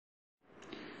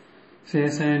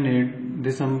CSI NEET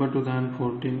December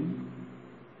 2014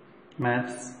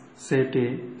 Maths Set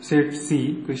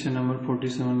C question number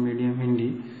 47 medium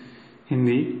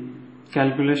Hindi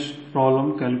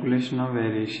calculation of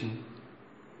variation.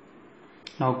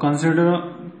 Now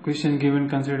consider question given,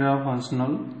 consider a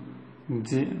functional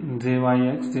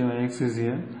jyx is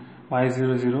here,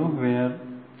 y00 where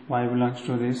y belongs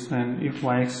to this, and if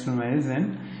y is to y,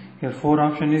 then here 4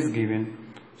 option is given.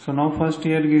 So now first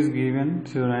here is given,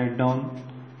 so write down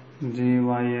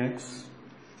jyx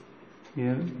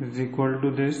here is equal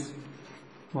to this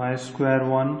y square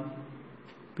 1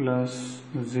 plus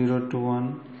 0 to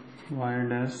 1 y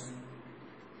dash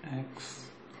x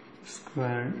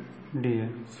square dx.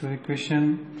 So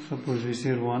equation, suppose this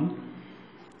is 1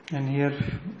 and here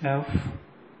f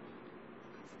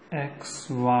x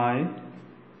y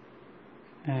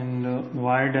and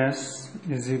y dash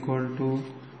is equal to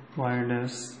y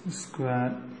dash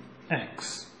square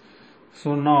x.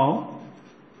 So now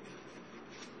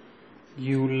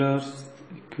Euler's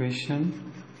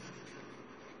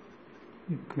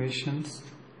equations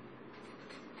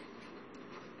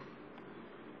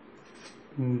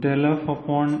del f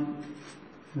upon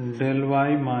del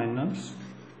y minus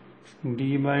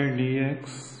d by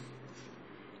dx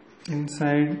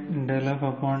inside del f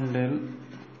upon del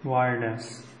y dash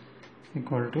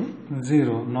equal to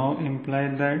 0. Now imply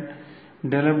that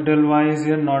del f del y is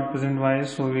here, not present y,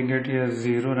 so we get here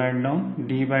 0. Write down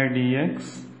d by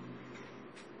dx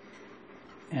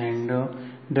and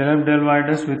del f del y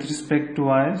dash with respect to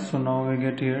y, so now we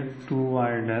get here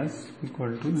 2y dash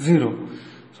equal to 0.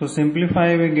 So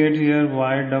simplify, we get here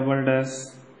y double dash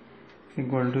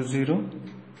equal to 0.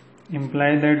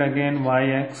 Imply that again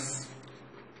yx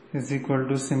is equal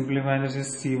to, simplify, this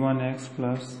is c1x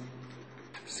plus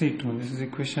c2. This is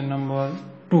equation number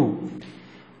 2.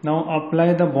 Now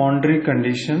apply the boundary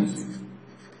conditions.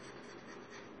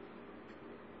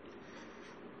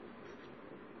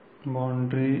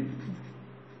 Boundary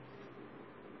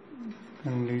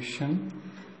condition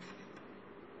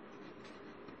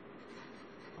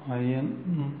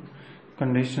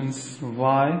conditions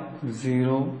y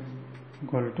 0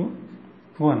 equal to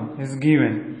 1 is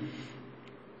given.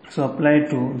 So apply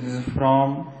 2. This is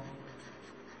from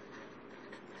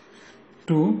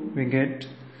 2 we get,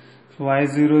 so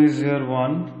y0 is here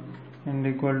 1 and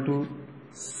equal to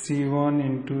c1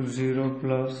 into 0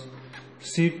 plus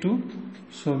c2,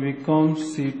 so becomes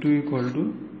c2 equal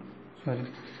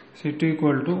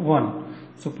to 1.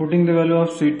 So putting the value of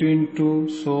c2 into,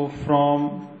 so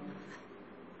from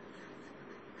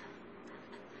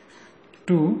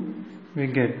 2 we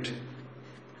get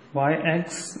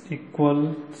yx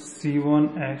equal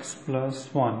c1x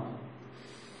plus 1,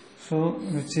 so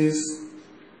which is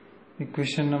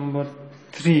equation number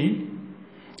 3.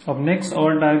 Up next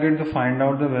our target to find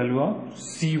out the value of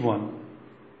c1.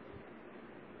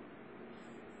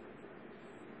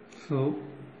 So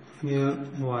here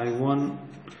y1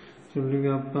 should be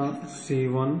आपका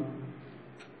c1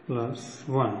 plus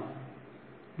 1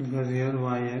 because here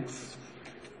yx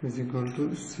is equal to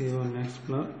c1x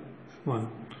plus 1.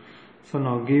 So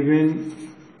now given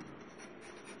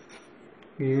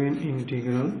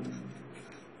integral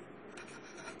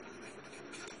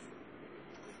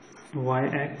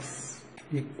yx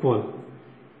equal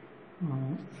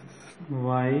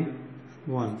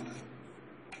y1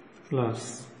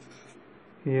 plus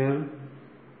here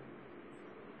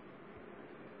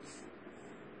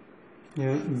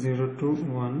 0 to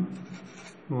 1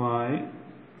 y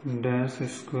dash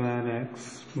square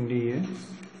x dx,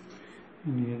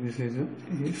 and here this is a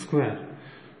square.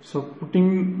 So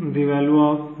putting the value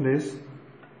of this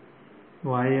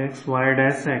yx, y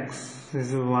dash x, this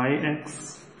is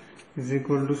yx is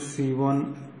equal to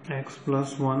c1 x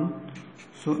plus 1,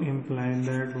 so imply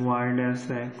that y dash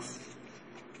x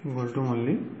equal to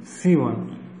only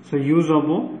c1. So use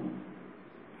above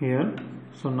here.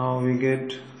 So now we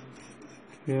get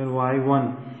here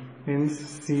y1 means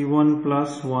c1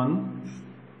 plus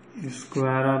 1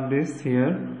 square of this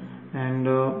here and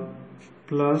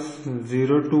plus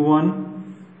 0 to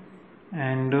 1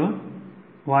 and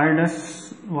y dash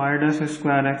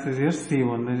square x is here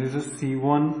c1. This is a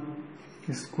c1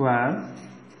 square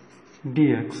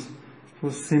dx. So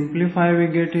simplify, we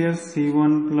get here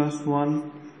c1 plus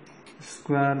 1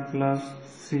 square plus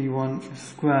c1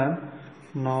 square,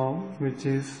 now which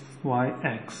is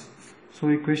yx. So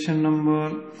equation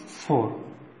number 4.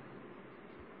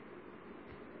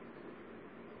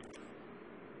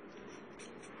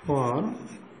 For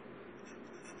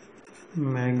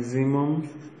maximum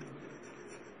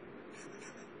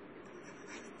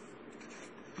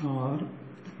or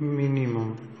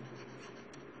minimum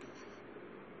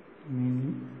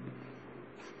minimum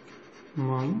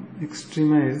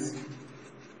extremize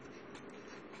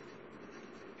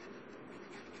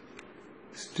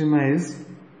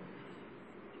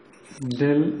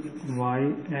del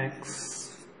yx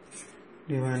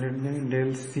divided by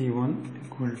del c1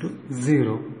 equal to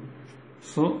 0.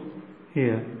 So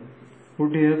here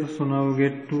put here, so now we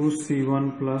get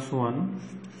 2c1 plus 1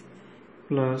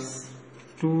 plus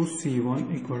 2c1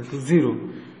 equal to 0.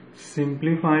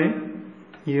 Simplify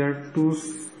here,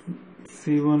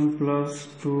 2c1 plus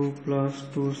 2 plus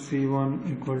 2c1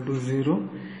 equal to 0,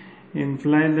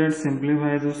 imply that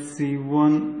simplify the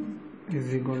c1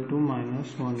 is equal to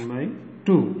minus 1 by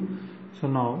 2. So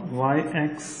now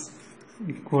yx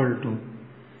equal to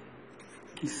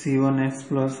c1x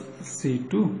plus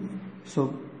c2,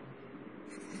 so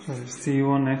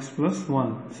c1x plus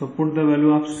 1. So put the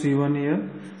value of c1 here,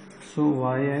 so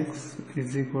yx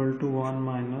is equal to 1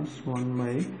 minus 1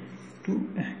 by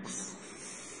 2x.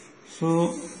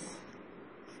 So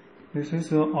this is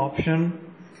the option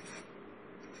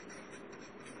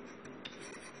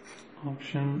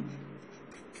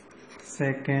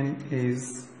second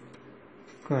is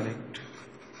correct.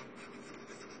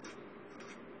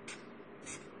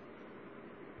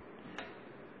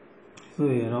 So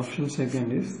here option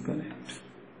second is correct.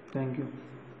 Thank you.